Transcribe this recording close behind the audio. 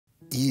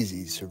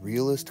Easy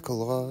Surrealist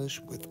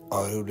Collage with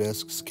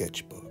Autodesk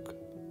Sketchbook.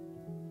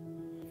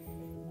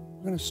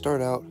 I'm going to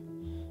start out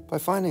by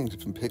finding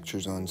some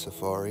pictures on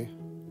Safari.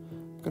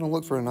 I'm going to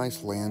look for a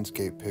nice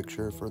landscape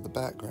picture for the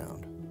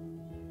background.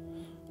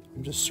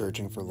 I'm just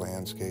searching for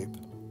landscape.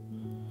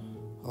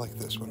 I like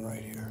this one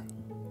right here.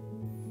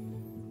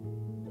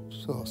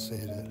 So I'll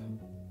save it.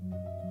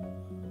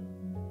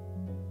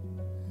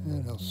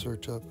 And I'll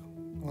search up.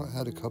 I'll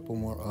add a couple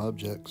more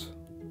objects.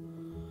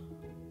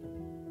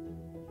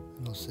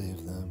 And I'll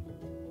save them.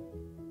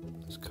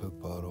 This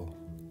Coke bottle.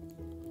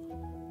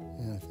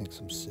 And I think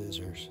some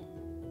scissors.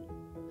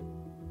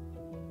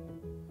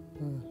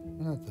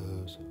 Not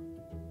those.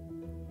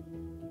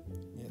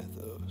 Yeah,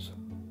 those.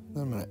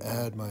 Then I'm going to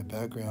add my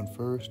background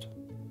first.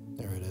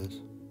 There it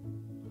is.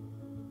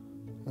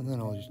 And then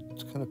I'll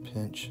just kind of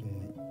pinch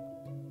and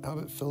have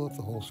it fill up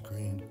the whole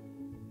screen.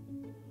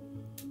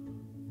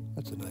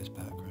 That's a nice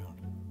background.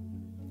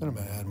 Then I'm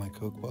going to add my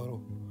Coke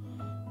bottle.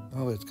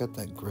 Oh, it's got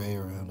that gray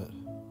around it.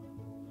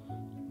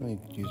 I'm going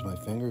to use my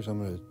fingers. I'm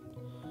going to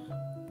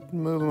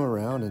move them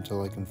around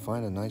until I can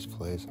find a nice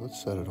place.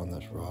 Let's set it on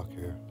this rock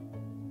here.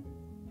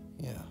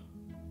 Yeah.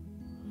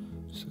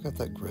 Still got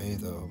that gray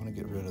though. I'm going to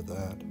get rid of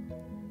that.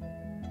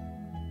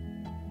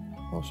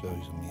 I'll show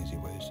you some easy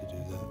ways to do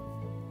that.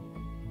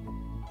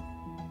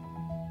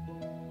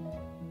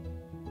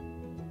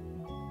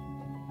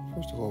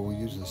 First of all, we'll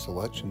use the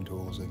selection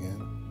tools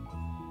again.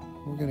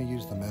 We're going to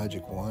use the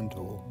magic wand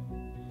tool.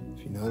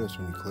 If you notice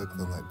when you click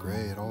on that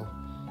gray, it all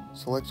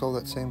selects all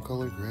that same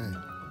color gray.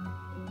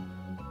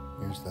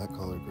 Here's that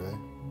color gray.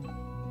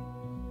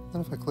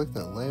 Then if I click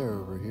that layer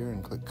over here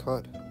and click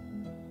cut,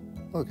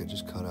 look, it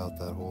just cut out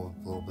that whole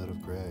little bit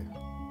of gray.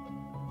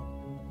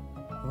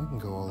 And we can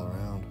go all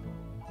around.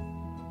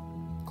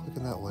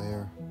 Clicking that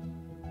layer.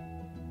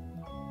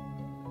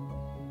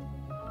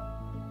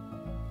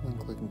 And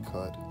clicking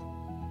cut.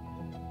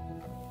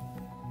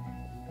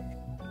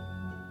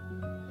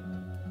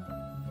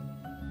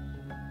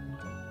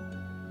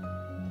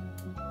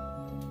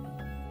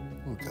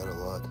 We've got a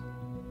lot.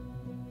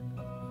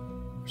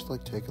 Just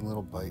like taking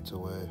little bites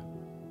away.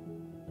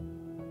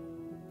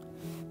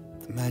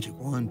 The magic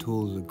wand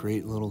tool is a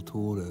great little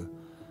tool to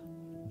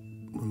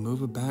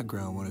remove a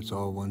background when it's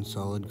all one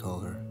solid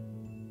color.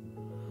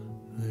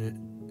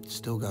 It's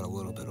still got a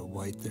little bit of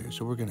white there,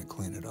 so we're going to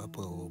clean it up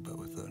a little bit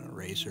with an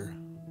eraser.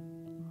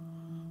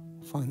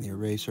 Find the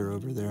eraser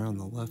over there on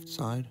the left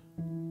side.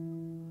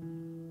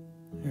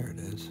 There it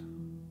is.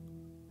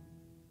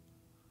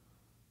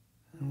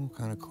 And we'll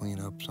kind of clean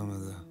up some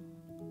of the...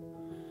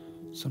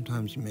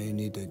 Sometimes you may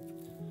need to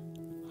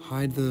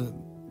hide the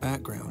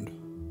background,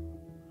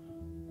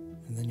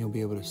 and then you'll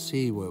be able to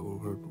see what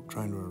we're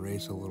trying to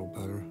erase a little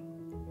better.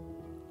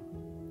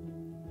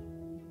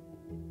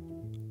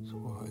 So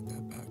we'll hide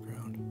that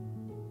background.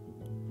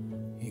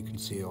 You can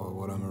see all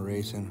what I'm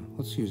erasing.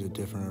 Let's use a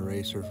different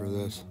eraser for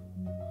this.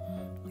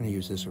 I'm going to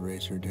use this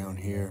eraser down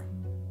here.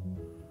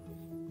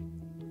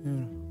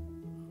 And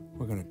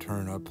we're going to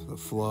turn up the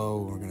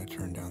flow. We're going to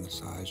turn down the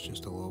size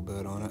just a little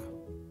bit on it.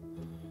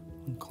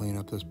 And clean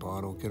up this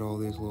bottle. Get all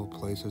these little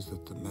places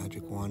that the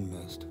magic wand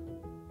missed.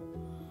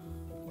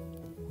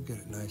 We'll get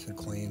it nice and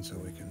clean so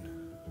we can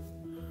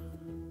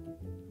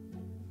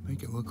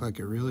make it look like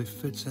it really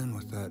fits in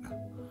with that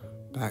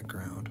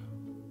background.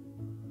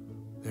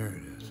 There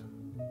it is.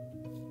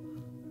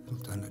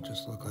 Doesn't it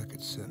just look like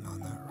it's sitting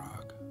on that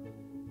rock?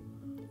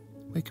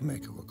 We can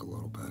make it look a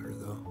little better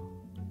though.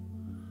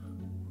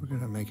 We're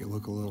going to make it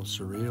look a little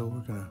surreal.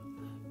 We're going to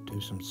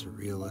do some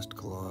surrealist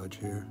collage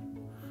here.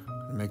 We're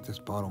going to make this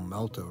bottle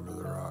melt over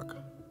the rock.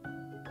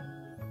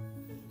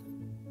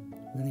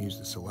 I'm going to use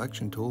the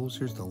selection tools.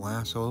 Here's the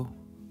lasso.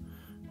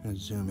 I'm going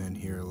to zoom in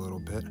here a little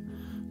bit.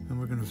 And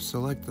we're going to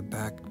select the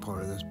back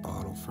part of this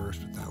bottle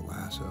first with that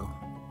lasso.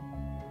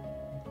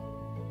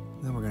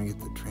 Then we're going to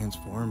get the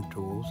transform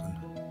tools and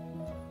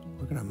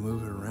we're going to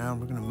move it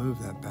around. We're going to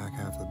move that back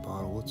half of the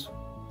bottle.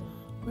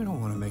 We don't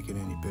want to make it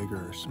any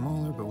bigger or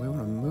smaller, but we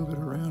want to move it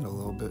around a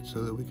little bit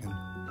so that we can...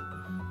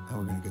 Now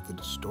we're going to get the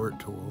distort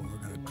tool. We're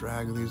going to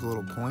drag these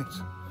little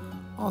points,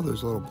 all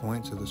those little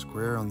points of the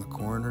square on the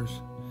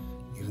corners,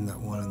 even that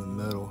one in the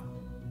middle.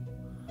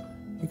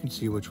 You can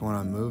see which one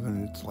I'm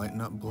moving. It's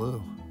lighting up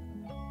blue.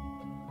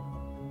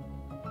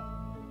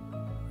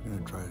 We're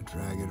going to try to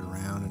drag it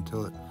around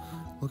until it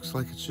looks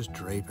like it's just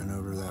draping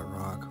over that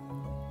rock.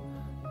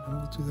 And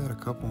we'll do that a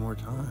couple more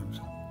times.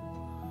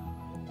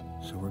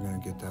 So we're going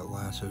to get that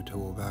lasso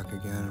tool back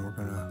again,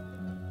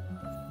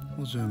 and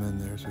we'll zoom in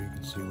there so you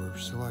can see we're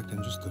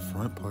selecting just the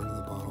front part of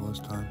the bottle this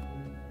time.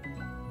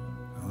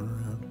 Going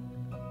around.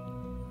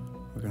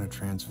 We're going to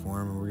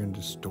transform and we're going to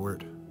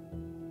distort.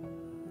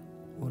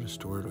 We'll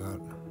distort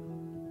out.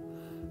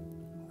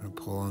 We're going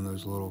to pull on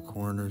those little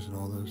corners and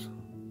all those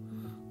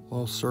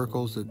little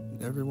circles that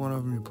every one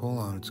of them you pull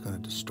on, it's going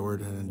to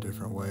distort it in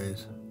different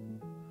ways.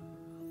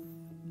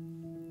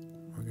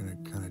 We're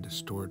going to kind of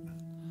distort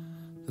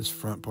this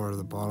front part of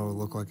the bottle to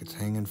look like it's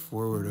hanging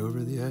forward over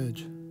the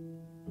edge.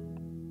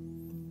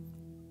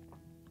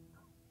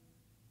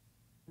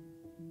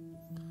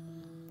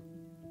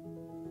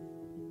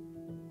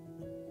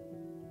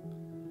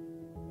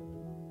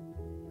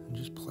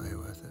 just play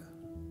with it.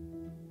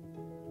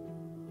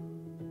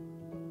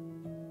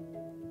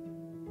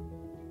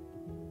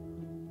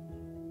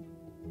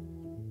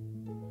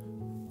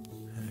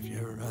 And if you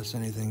ever mess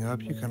anything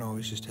up, you can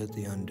always just hit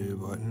the undo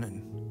button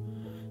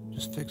and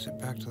just fix it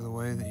back to the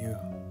way that you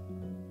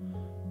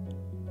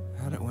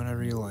had it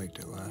whenever you liked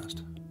it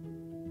last.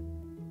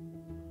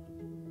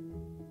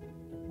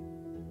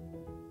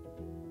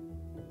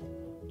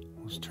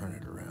 Let's turn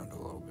it around a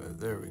little bit.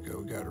 There we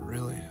go. We got to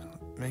really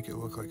make it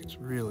look like it's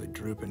really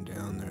drooping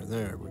down there.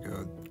 There we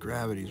go.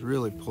 Gravity's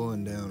really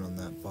pulling down on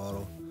that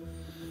bottle.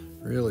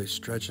 Really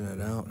stretching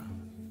it out.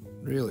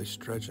 Really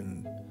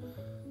stretching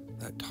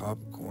that top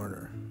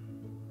corner.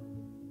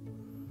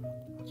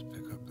 Let's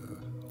pick up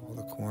all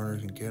the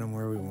corners and get them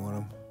where we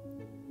want them.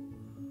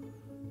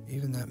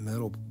 Even that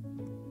middle,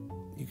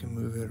 you can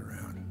move it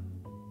around.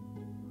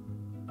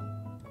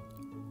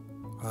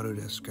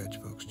 Autodesk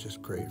Sketchbook's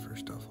just great for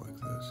stuff like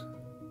this.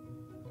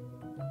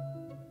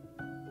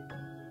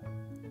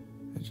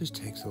 It just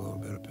takes a little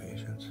bit of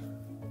patience.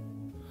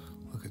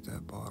 Look at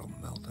that bottle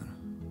melting.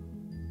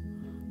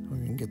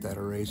 We can get that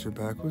eraser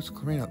back. Let's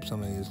clean up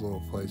some of these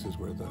little places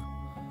where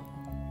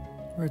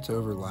it's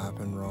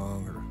overlapping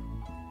wrong, or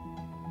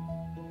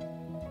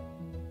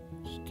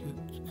just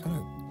kind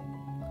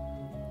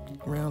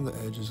of around the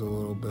edges a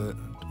little bit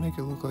to make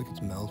it look like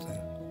it's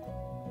melting.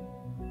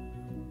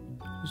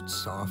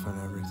 Just soften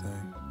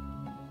everything.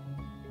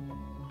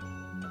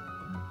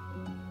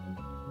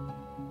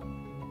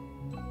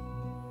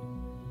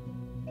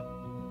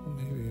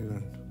 Maybe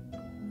even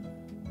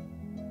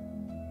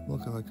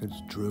looking like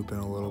it's drooping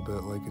a little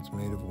bit, like it's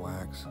made of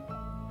wax.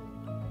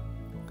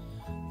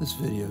 This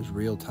video is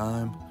real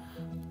time.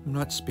 I'm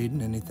not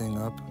speeding anything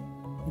up.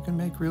 You can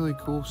make really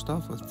cool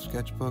stuff with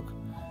Sketchbook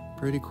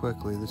pretty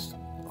quickly. This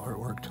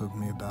artwork took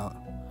me about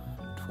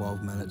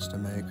 12 minutes to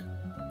make.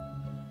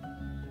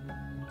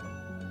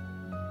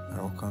 It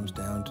all comes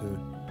down to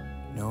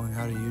knowing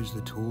how to use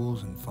the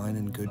tools and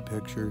finding good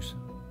pictures.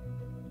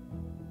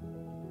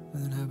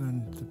 And then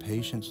having the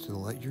patience to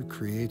let your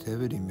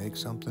creativity make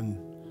something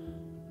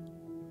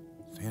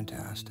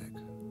fantastic.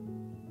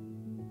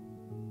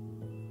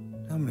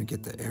 Now I'm going to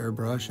get the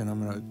airbrush and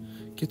I'm going to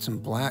get some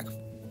black.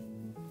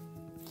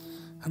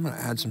 I'm going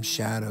to add some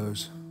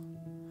shadows.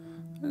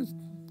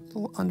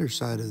 The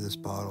underside of this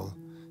bottle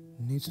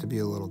needs to be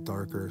a little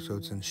darker so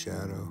it's in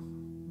shadow.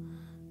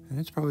 And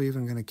it's probably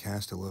even going to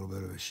cast a little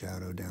bit of a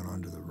shadow down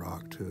onto the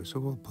rock too. So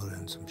we'll put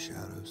in some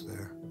shadows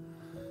there.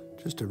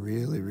 Just to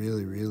really,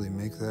 really, really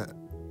make that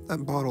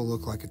bottle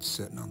look like it's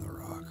sitting on the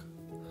rock.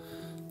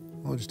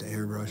 We'll just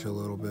airbrush a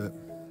little bit.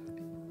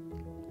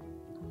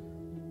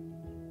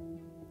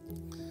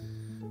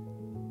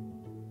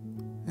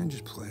 And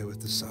just play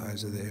with the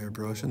size of the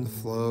airbrush and the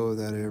flow of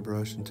that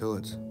airbrush until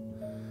it's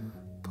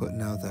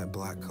putting out that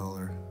black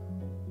color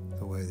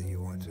the way that you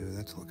want to.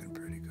 That's looking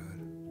pretty good.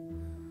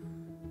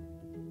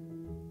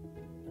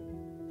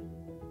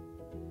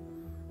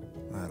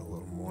 Add a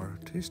little more.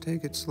 Just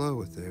take it slow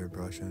with the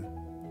airbrushing.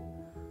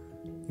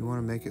 You want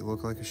to make it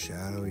look like a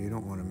shadow. You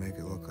don't want to make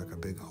it look like a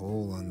big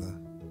hole on the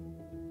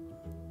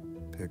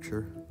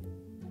picture.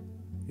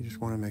 You just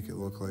want to make it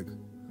look like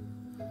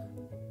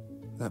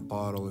that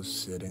bottle is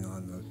sitting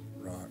on the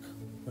rock.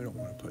 We don't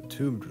want to put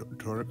too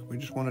dark. We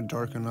just want to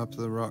darken up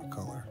the rock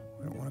color.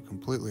 We don't want to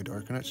completely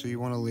darken it, so you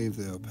want to leave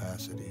the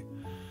opacity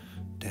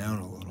down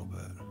a little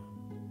bit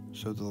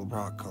so the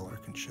rock color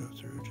can show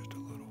through just a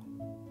little.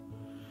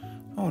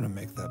 I want to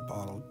make that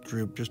bottle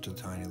droop just a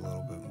tiny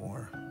little bit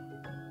more.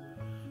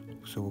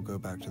 So we'll go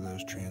back to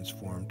those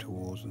transform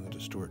tools and the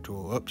distort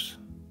tool. Oops.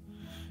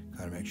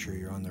 Got to make sure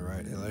you're on the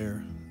right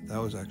layer. That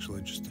was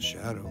actually just the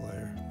shadow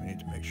layer. We need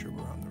to make sure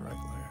we're on the right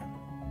layer.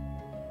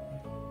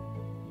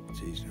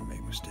 It's easy to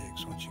make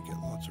mistakes once you get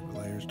lots of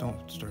layers.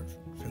 Don't start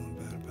feeling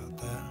bad about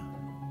that.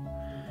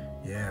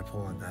 Yeah,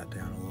 pulling that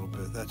down a little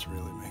bit. That's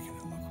really making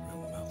it look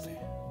real mouthy.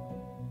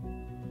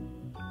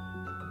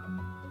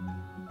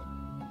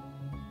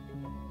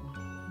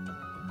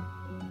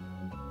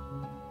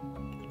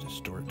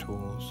 Distort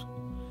tools.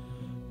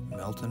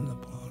 Melting the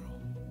bottle.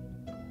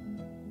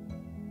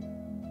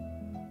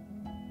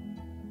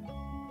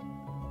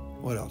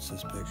 What else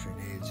this picture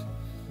needs?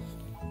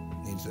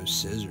 Needs those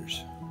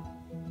scissors.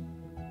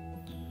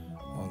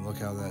 Oh, and look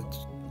how that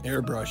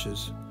airbrush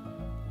is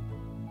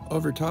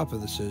over top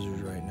of the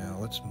scissors right now.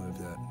 Let's move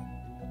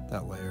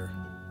that layer.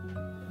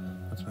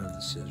 Let's move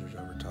the scissors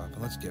over top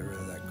and let's get rid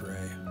of that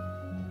gray.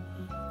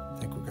 I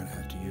think we're gonna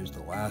have to use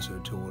the lasso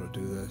tool to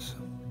do this.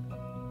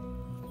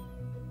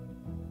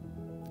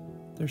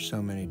 There's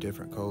so many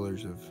different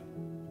colors of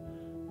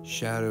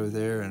shadow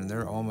there, and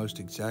they're almost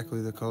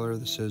exactly the color of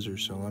the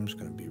scissors, so I'm just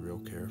going to be real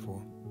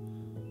careful.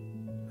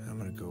 I'm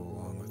going to go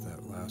along with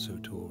that lasso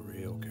tool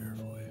real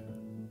carefully.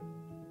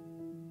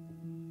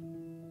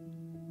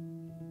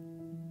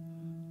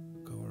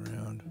 Go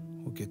around.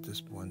 We'll get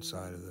this one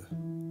side of the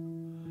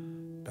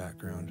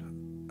background.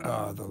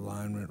 Ah, the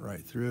line went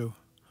right through.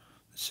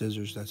 The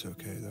scissors, that's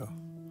okay though.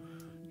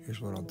 Here's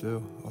what I'll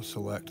do. I'll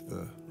select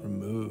the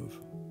remove.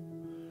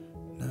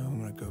 Now I'm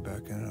going to go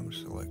back in and I'm going to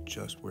select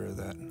just where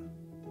that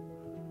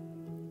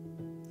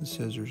the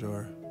scissors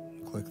are.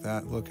 Click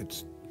that. Look,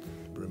 it's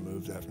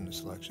removed that from the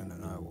selection,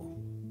 and I will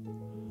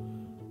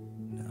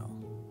now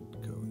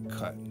go and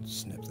cut and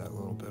snip that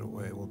little bit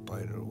away. We'll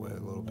bite it away a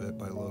little bit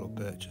by little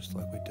bit, just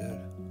like we did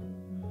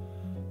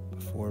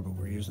before, but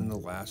we're using the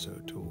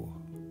lasso tool.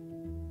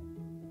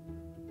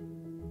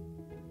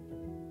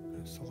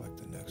 And select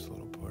the next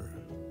little part.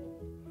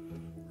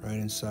 Right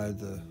inside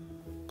the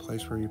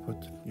place where you put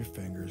your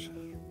fingers.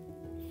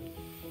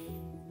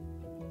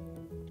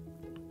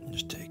 I'm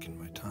just taking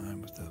my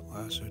time with that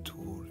lasso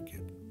tool to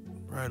get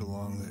right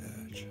along the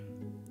edge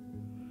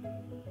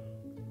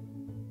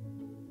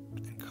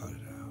and cut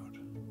it out.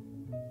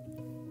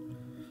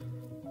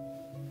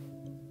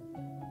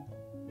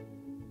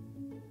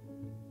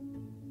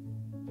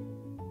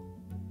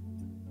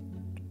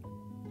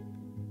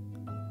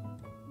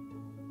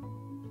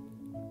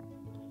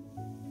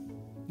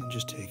 And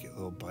just take it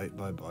little bite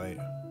by bite.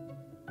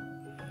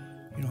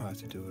 You don't have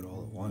to do it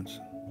all at once.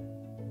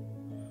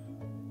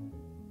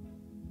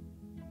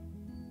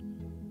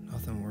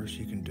 Nothing worse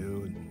you can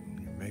do when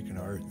you're making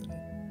art than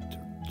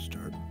to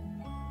start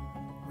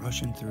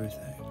rushing through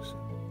things.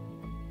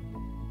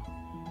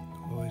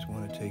 You always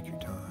want to take your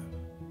time.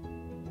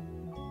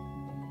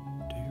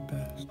 Do your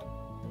best.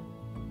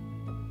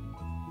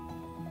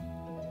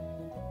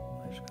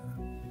 We're just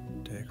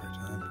gonna take our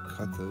time to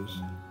cut those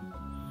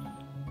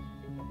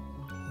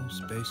little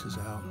spaces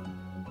out.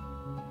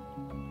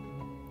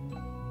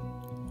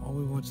 All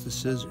we want is the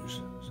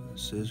scissors. So the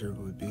scissor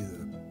would be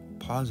the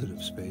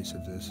positive space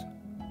of this.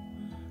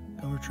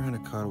 And we're trying to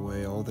cut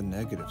away all the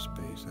negative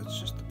space. That's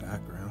just the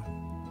background.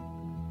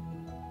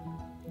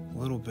 A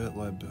little bit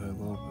by a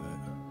little bit.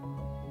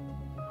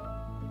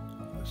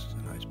 This is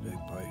a nice big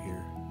bite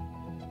here.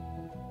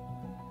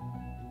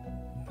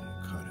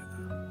 And cut it.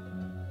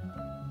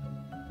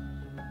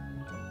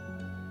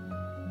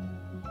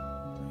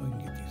 And we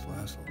can get these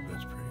last little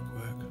bits pretty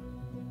quick.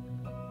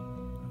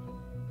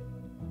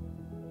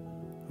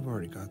 I've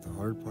already got the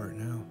hard part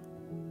now.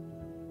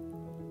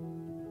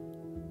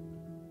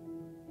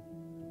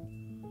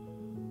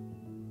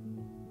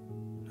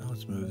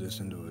 Let's move this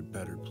into a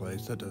better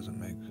place. That doesn't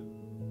make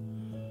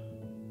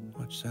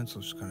much sense.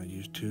 Let's just kind of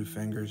use 2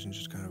 fingers and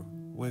just kind of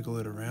wiggle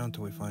it around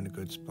till we find a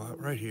good spot.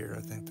 Right here,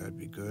 I think that'd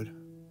be good.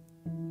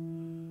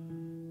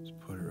 Let's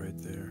put it right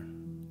there.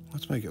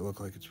 Let's make it look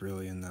like it's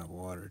really in that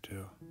water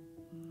too.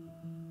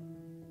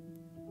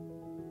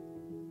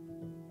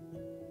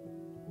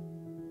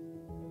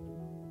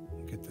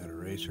 Get that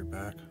eraser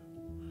back.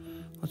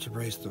 Let's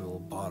erase the little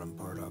bottom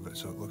part of it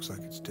so it looks like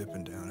it's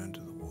dipping down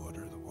into the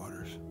water. The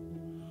water's...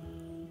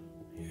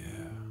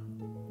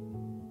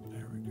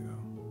 There we go.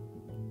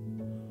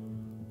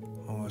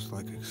 Almost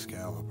like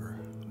Excalibur.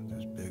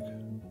 This big,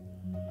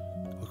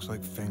 looks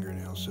like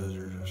fingernail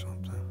scissors or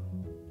something.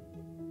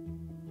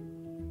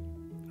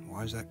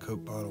 Why is that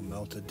Coke bottle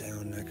melted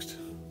down next?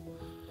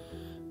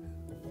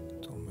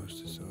 It's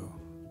almost as though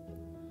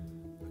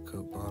the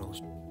Coke bottle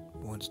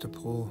wants to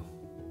pull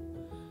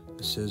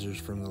the scissors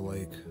from the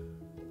lake.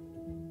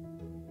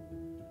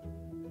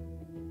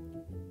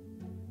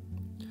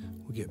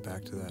 We'll get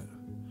back to that.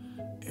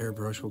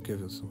 Airbrush will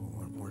give us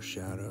more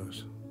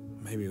shadows.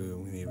 Maybe we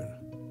can even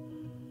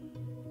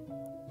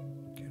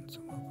get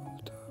some up on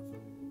the top.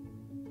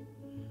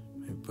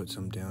 Maybe put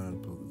some down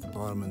at the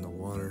bottom in the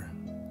water.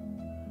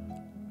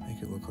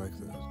 Make it look like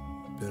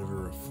a bit of a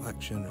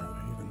reflection, or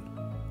even...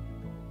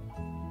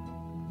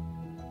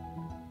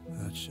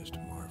 That's just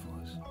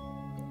marvelous.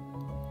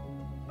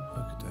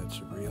 Look at that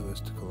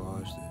surrealist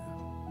collage there.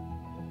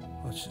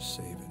 Let's just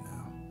save it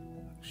now.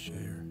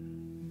 Share.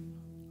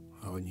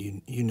 Oh, and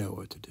you know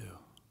what to do.